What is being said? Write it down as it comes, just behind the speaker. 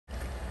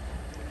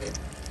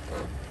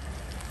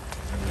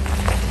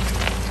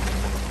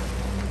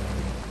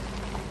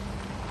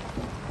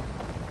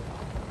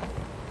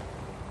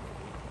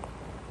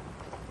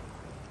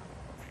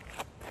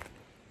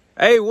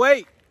Hey,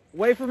 wait.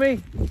 Wait for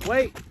me.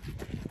 Wait.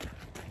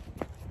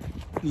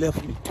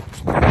 Left me.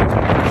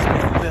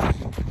 Left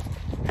me.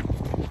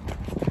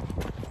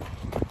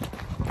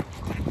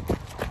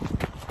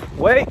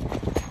 Wait.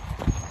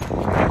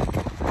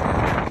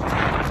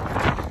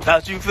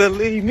 Thought you finna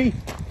leave me.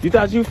 You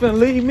thought you finna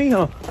leave me,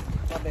 huh?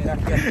 My bad, I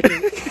forgot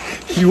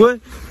to You what?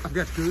 I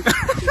forgot to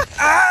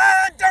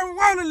I don't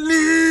want to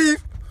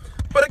leave,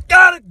 but I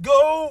gotta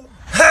go.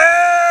 Hey.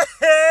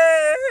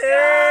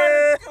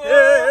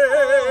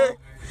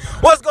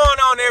 What's going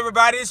on,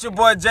 everybody? It's your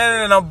boy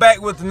Jalen, and I'm back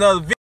with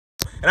another video.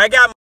 And I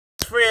got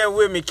my friend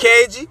with me,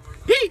 KG.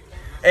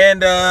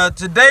 And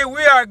today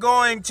we are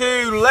going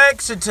to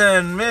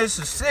Lexington,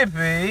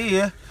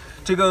 Mississippi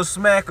to go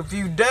smack a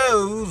few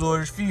does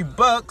or a few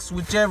bucks,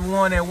 whichever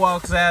one that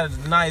walks out is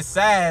a nice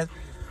size,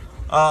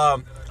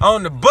 on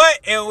the butt.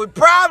 And we're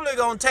probably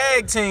gonna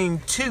tag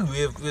team two.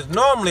 If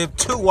normally if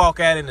two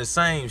walk out in the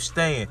same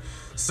stand.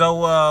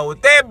 So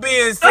with that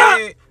being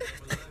said,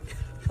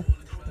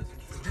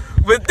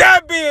 we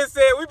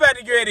about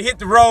to get ready to hit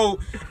the road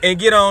and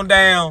get on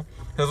down,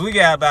 because we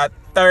got about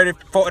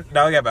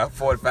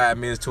 45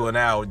 minutes to an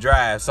hour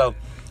drive. So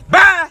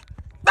bye.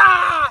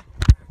 Bye.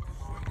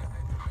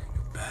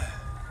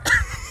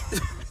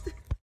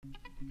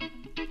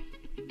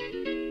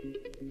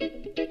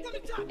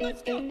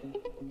 Let's go.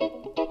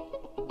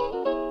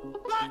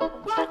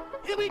 But,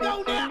 here we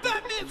go now.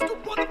 Batman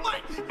scoop on the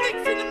mic. Mix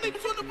in the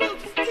mix on the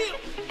wheels of steel.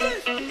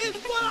 This is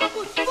what I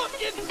was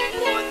fucking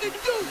born to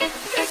do.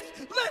 Yes,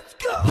 let's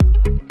go.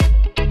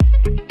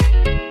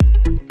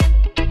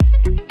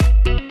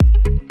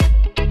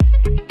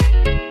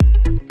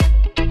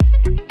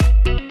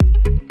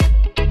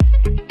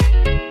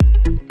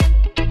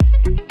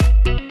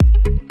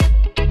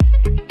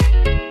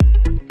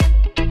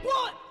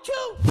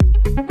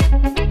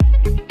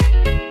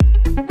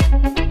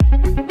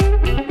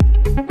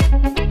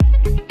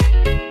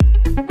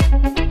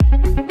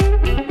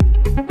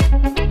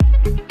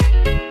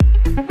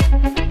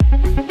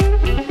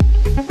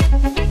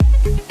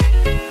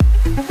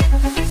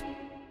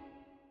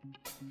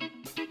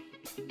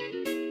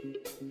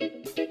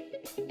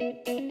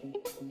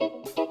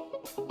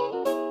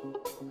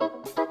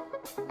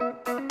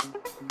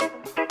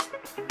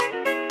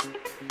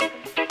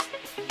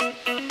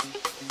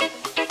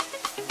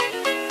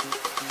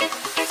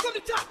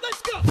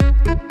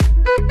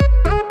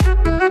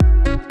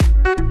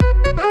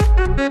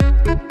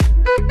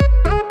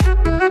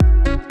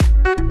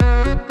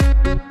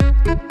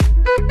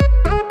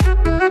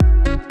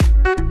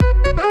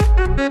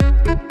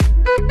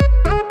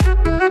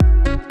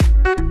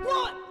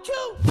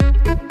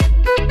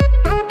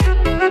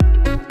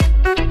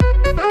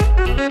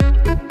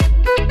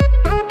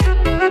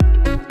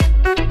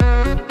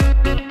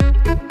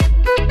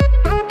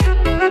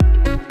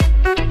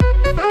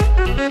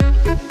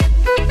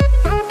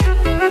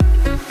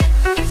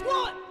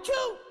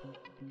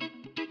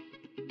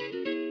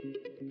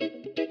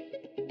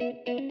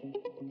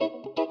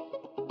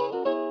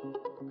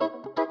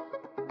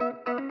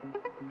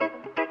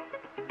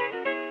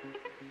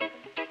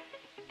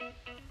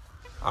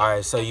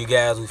 Alright, so you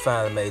guys, we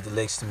finally made the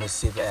Lexington,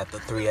 Mississippi after a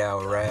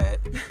 3-hour ride.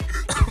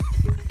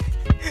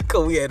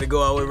 Cause we had to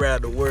go all the way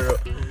around the world.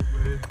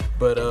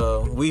 But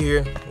we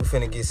here. We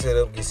finna get set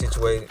up, get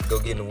situated, go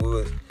get in the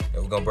woods,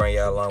 and we're gonna bring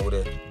y'all along with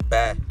us.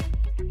 Bye.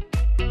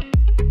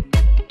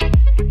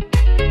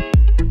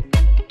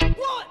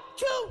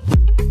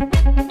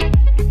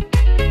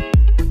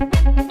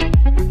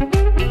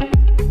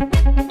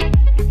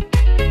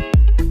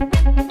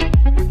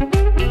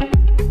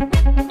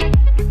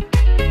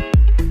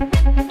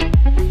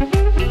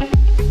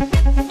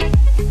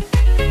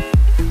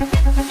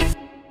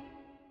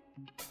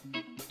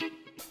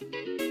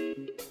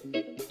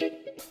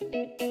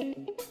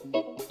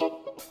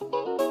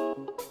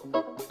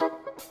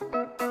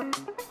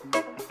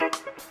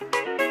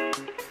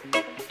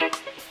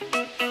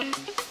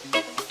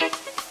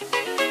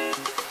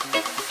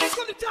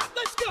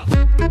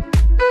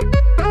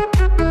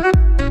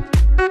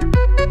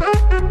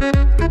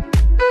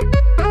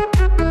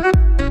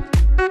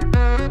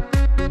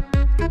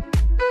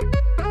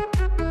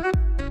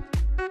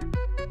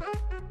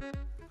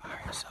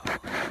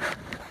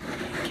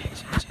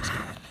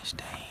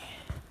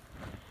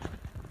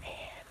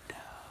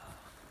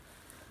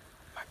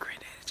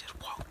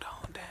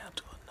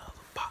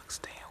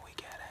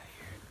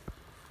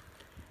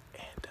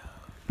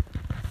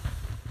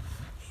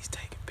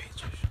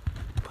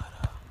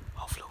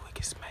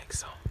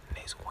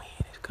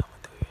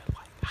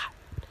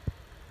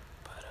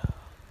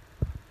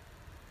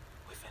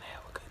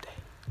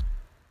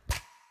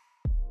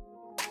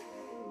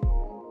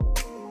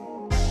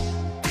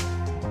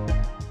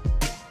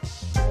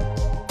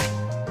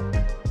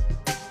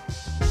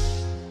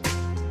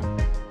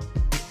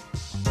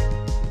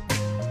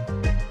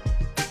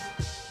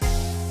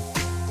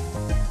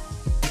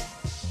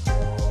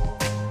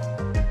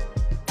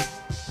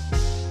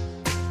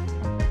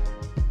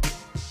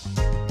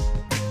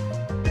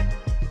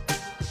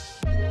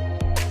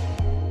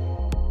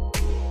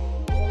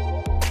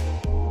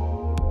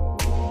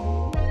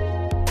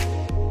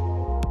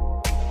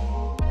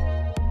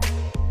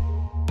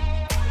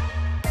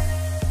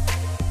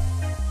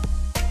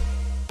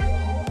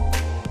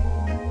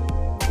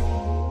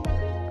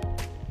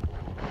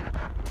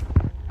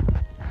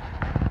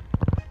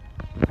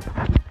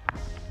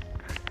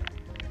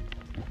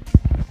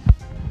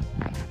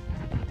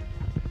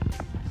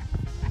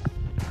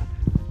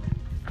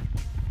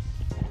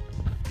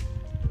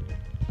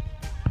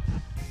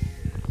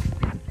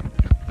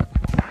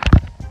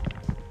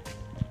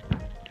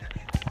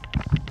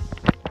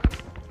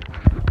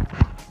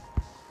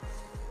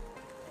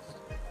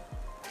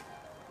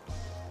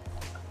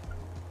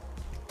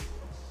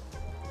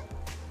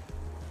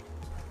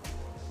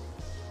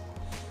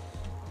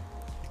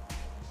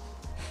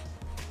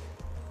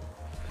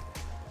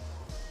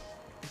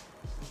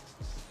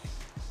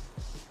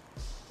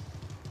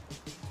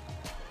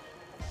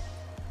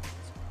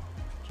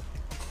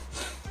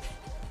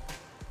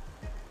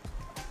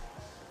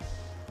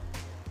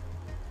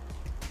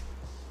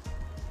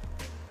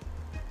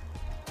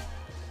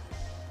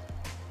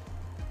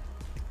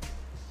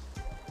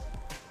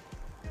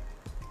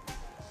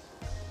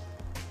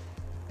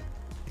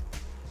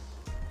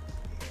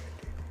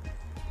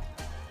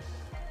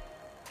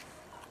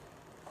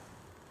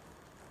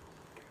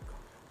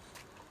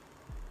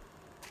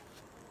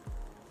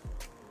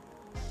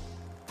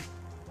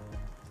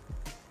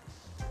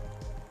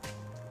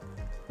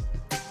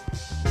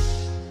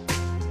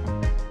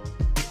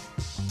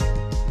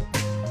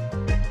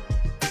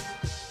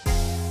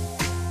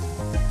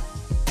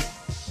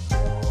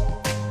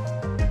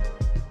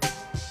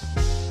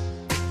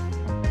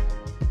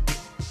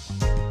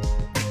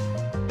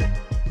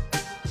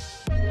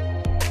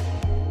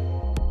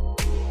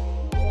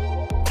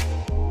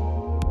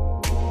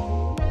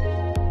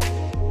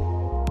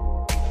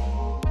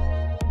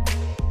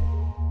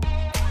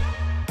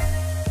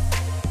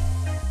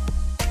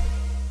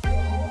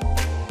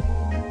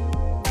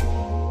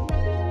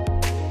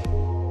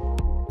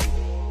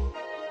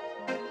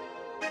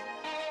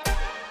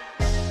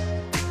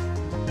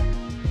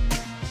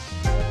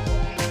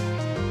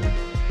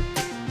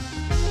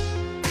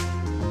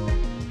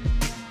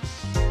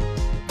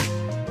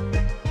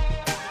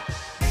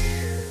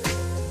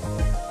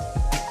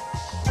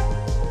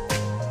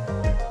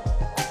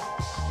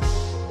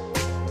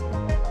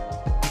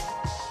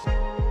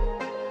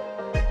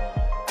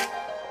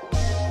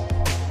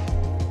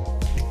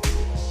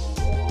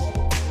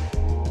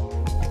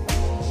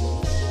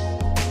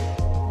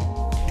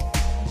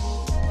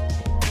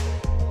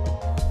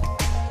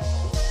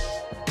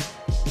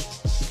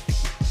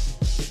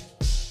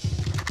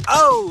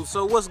 Oh,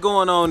 so what's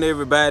going on,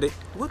 everybody?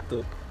 What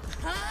the?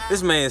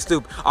 This man's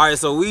stupid. All right,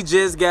 so we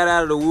just got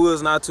out of the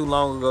woods not too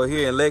long ago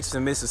here in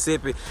Lexington,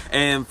 Mississippi,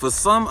 and for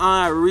some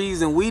odd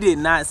reason, we did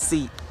not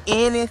see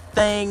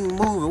anything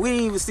moving. We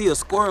didn't even see a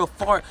squirrel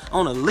fart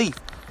on a leaf.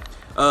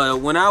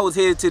 When I was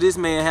headed to this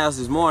man's house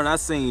this morning, I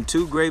seen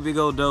 2 great big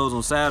old does on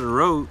the side of the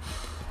road.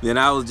 Then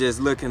I was just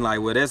looking like,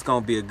 well, that's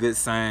gonna be a good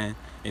sign.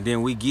 And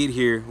then we get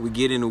here, we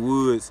get in the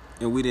woods,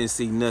 and we didn't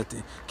see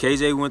nothing.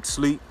 KJ went to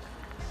sleep.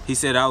 He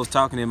said I was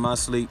talking in my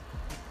sleep.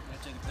 I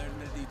took a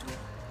 30-minute detour.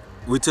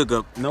 We took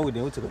a, no we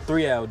didn't, we took a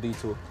 3-hour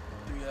detour.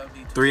 3-hour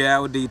detour.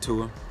 3-hour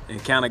detour,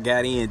 and kind of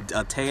got in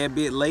a tad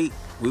bit late.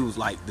 We was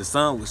like, the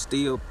sun was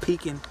still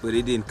peaking, but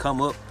it didn't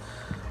come up.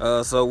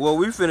 So what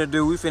we finna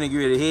do, we finna get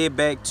ready to head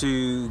back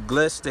to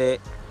Gluckstadt,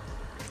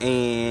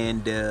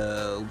 and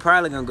we're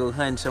probably gonna go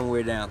hunting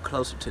somewhere down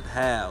closer to the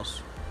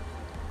house.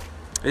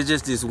 It's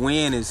just this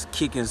wind is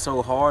kicking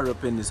so hard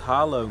up in this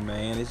hollow,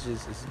 man. It's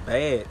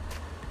bad.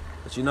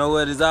 But you know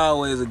what? It's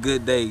always a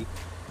good day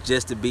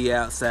just to be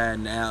outside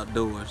in the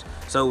outdoors.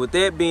 So with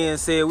that being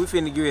said, we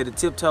finna get ready to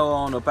tiptoe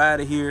on up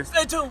out of here.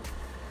 Stay tuned.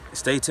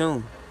 Stay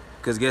tuned,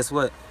 because guess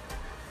what?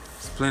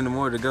 There's plenty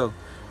more to go.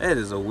 That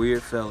is a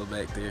weird fella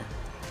back there.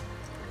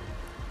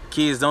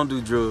 Kids, don't do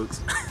drugs.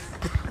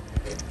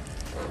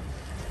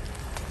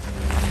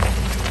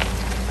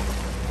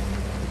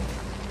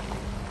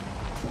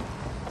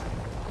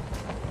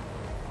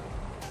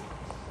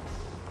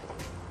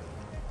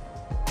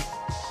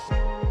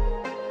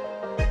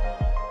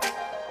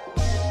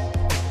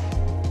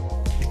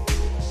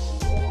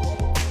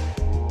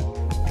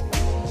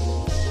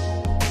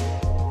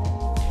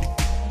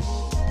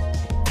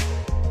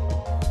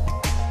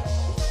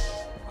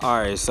 All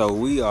right, so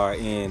we are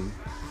in,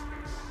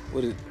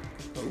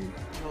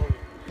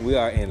 we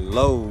are in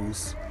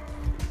Lowe's.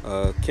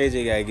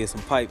 KJ gotta get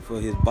some pipe for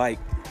his bike,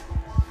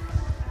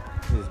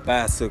 his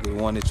bicycle,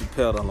 the one that you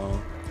pedal on.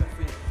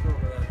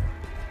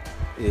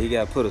 Yeah, he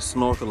gotta put a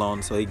snorkel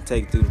on so he can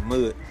take it through the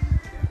mud.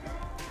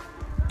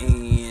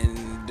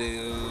 And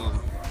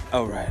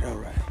all right.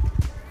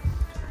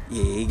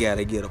 Yeah, he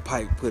gotta get a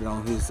pipe, put it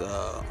on his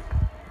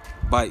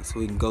bike so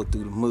he can go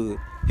through the mud.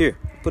 Here,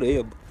 put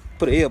an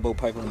elbow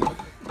pipe on it.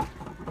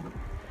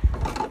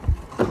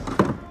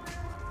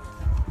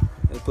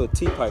 They put a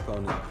T-pipe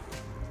on it.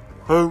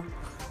 Who?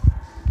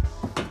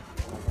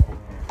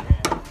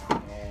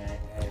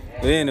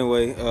 But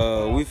anyway,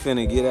 we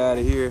finna get out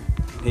of here,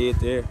 head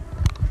there.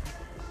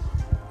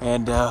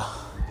 And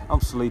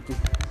I'm sleepy.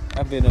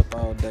 I've been up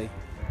all day,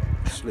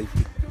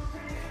 sleepy.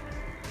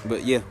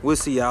 But yeah, we'll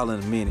see y'all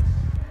in a minute.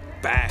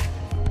 Bye.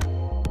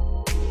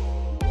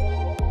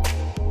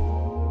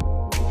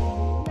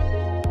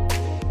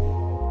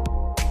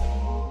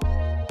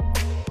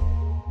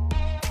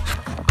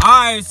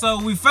 Alright, so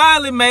we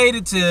finally made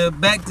it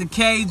back to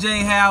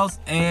KJ house,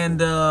 and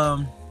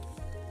what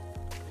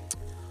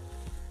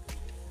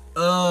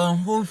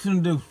we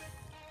finna do?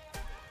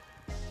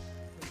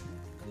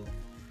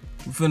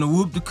 We finna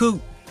whoop the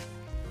coop.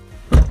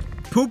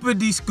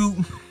 Poopity scoop.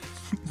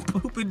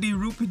 Poopity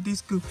roopity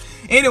scoop.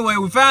 Anyway,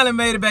 we finally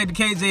made it back to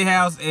KJ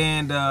house,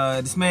 and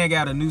this man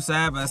got a new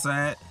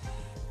side-by-side,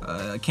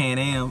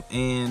 Can-Am,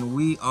 and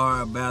we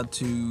are about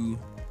to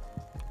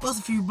bust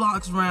a few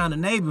blocks around the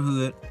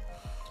neighborhood.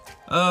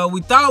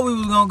 We thought we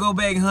was gonna go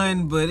back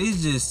hunting, but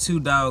it's just too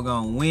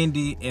doggone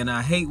windy, and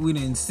I hate we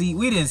didn't see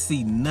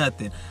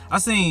nothing. I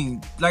seen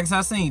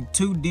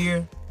 2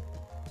 deer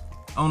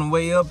on the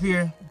way up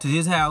here to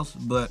his house,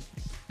 but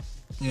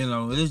you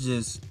know, it's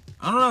just,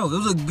 I don't know, it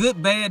was a good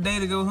bad day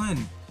to go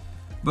hunting.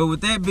 But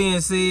with that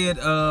being said,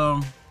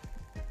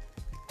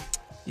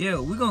 yeah,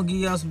 we're gonna give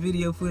y'all some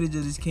video footage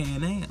of this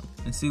Can-Am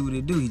and see what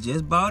it do. He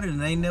just bought it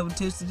and ain't never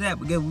tested it out,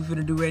 but guess what we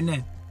finna do right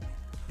now?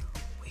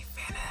 We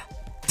finna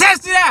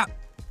test it out!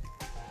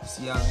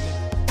 See y'all in a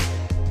minute.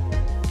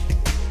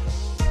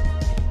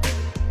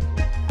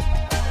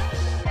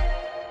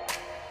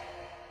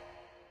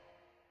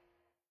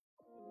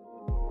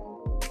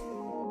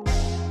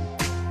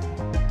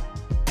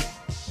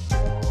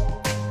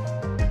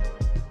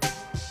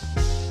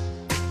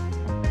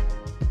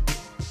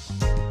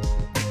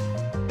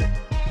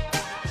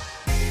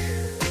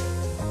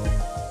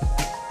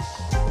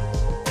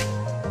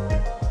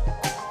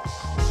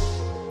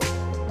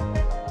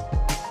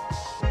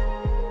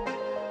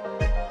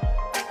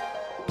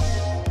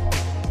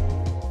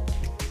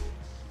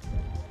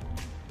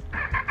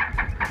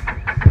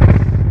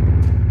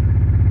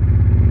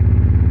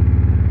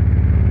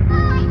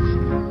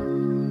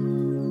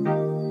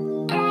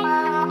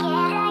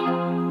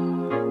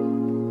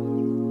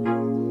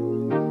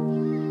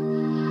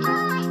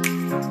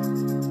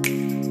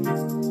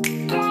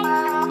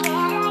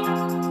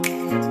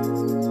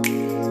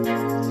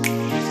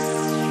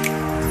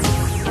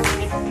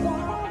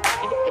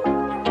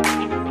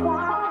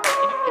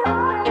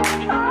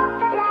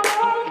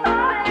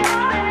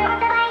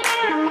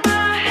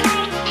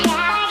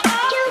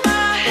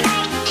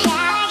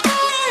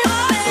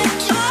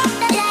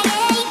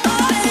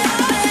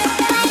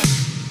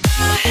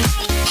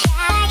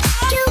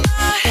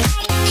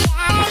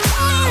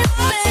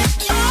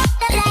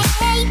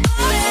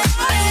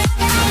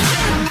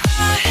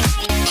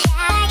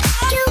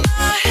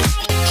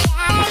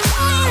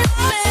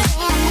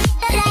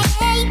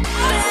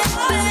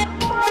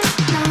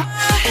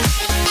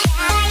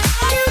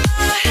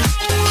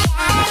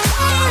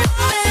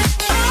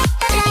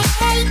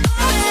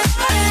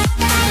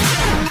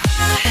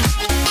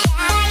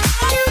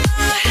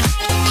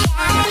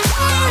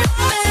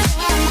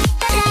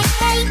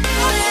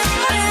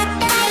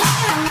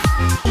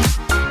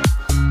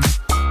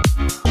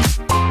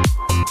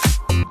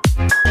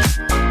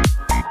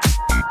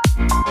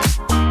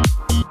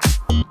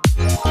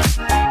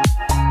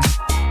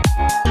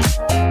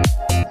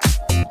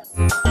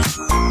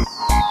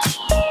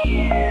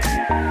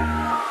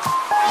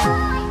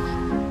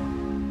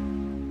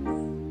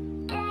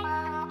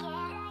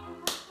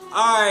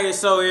 Alright,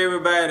 so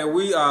everybody,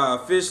 we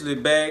are officially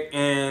back,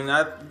 and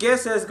I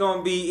guess that's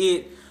gonna be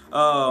it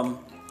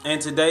in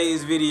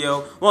today's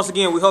video. Once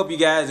again, we hope you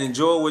guys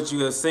enjoy what you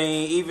have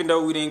seen. Even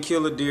though we didn't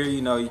kill a deer,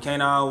 you know, you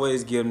can't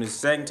always give them. The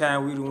second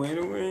time we win,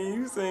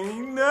 you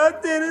saying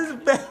nothing is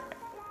bad.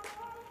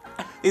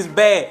 It's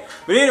bad.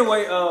 But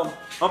anyway, I'm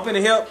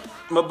finna help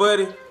my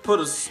buddy put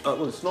a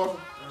snorkel?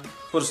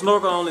 Put a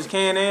snorkel on his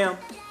Can-Am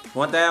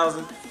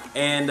 1000.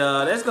 And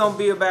that's gonna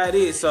be about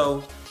it.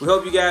 So we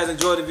hope you guys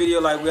enjoyed the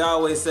video. Like we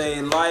always say,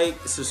 like,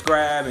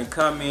 subscribe, and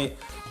comment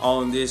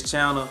on this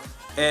channel.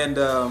 And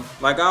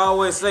like I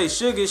always say,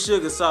 sugar is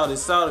sugar, salt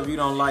is salt. If you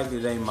don't like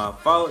it, it ain't my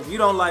fault. If you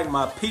don't like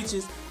my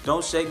peaches,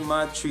 don't shake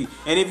my tree.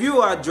 And if you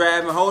are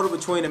driving, hold it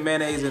between the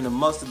mayonnaise and the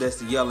mustard. That's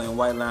the yellow and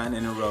white line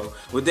in the road.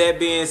 With that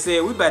being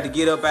said, we about to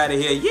get up out of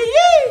here. Yee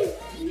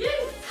yee!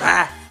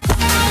 Bye.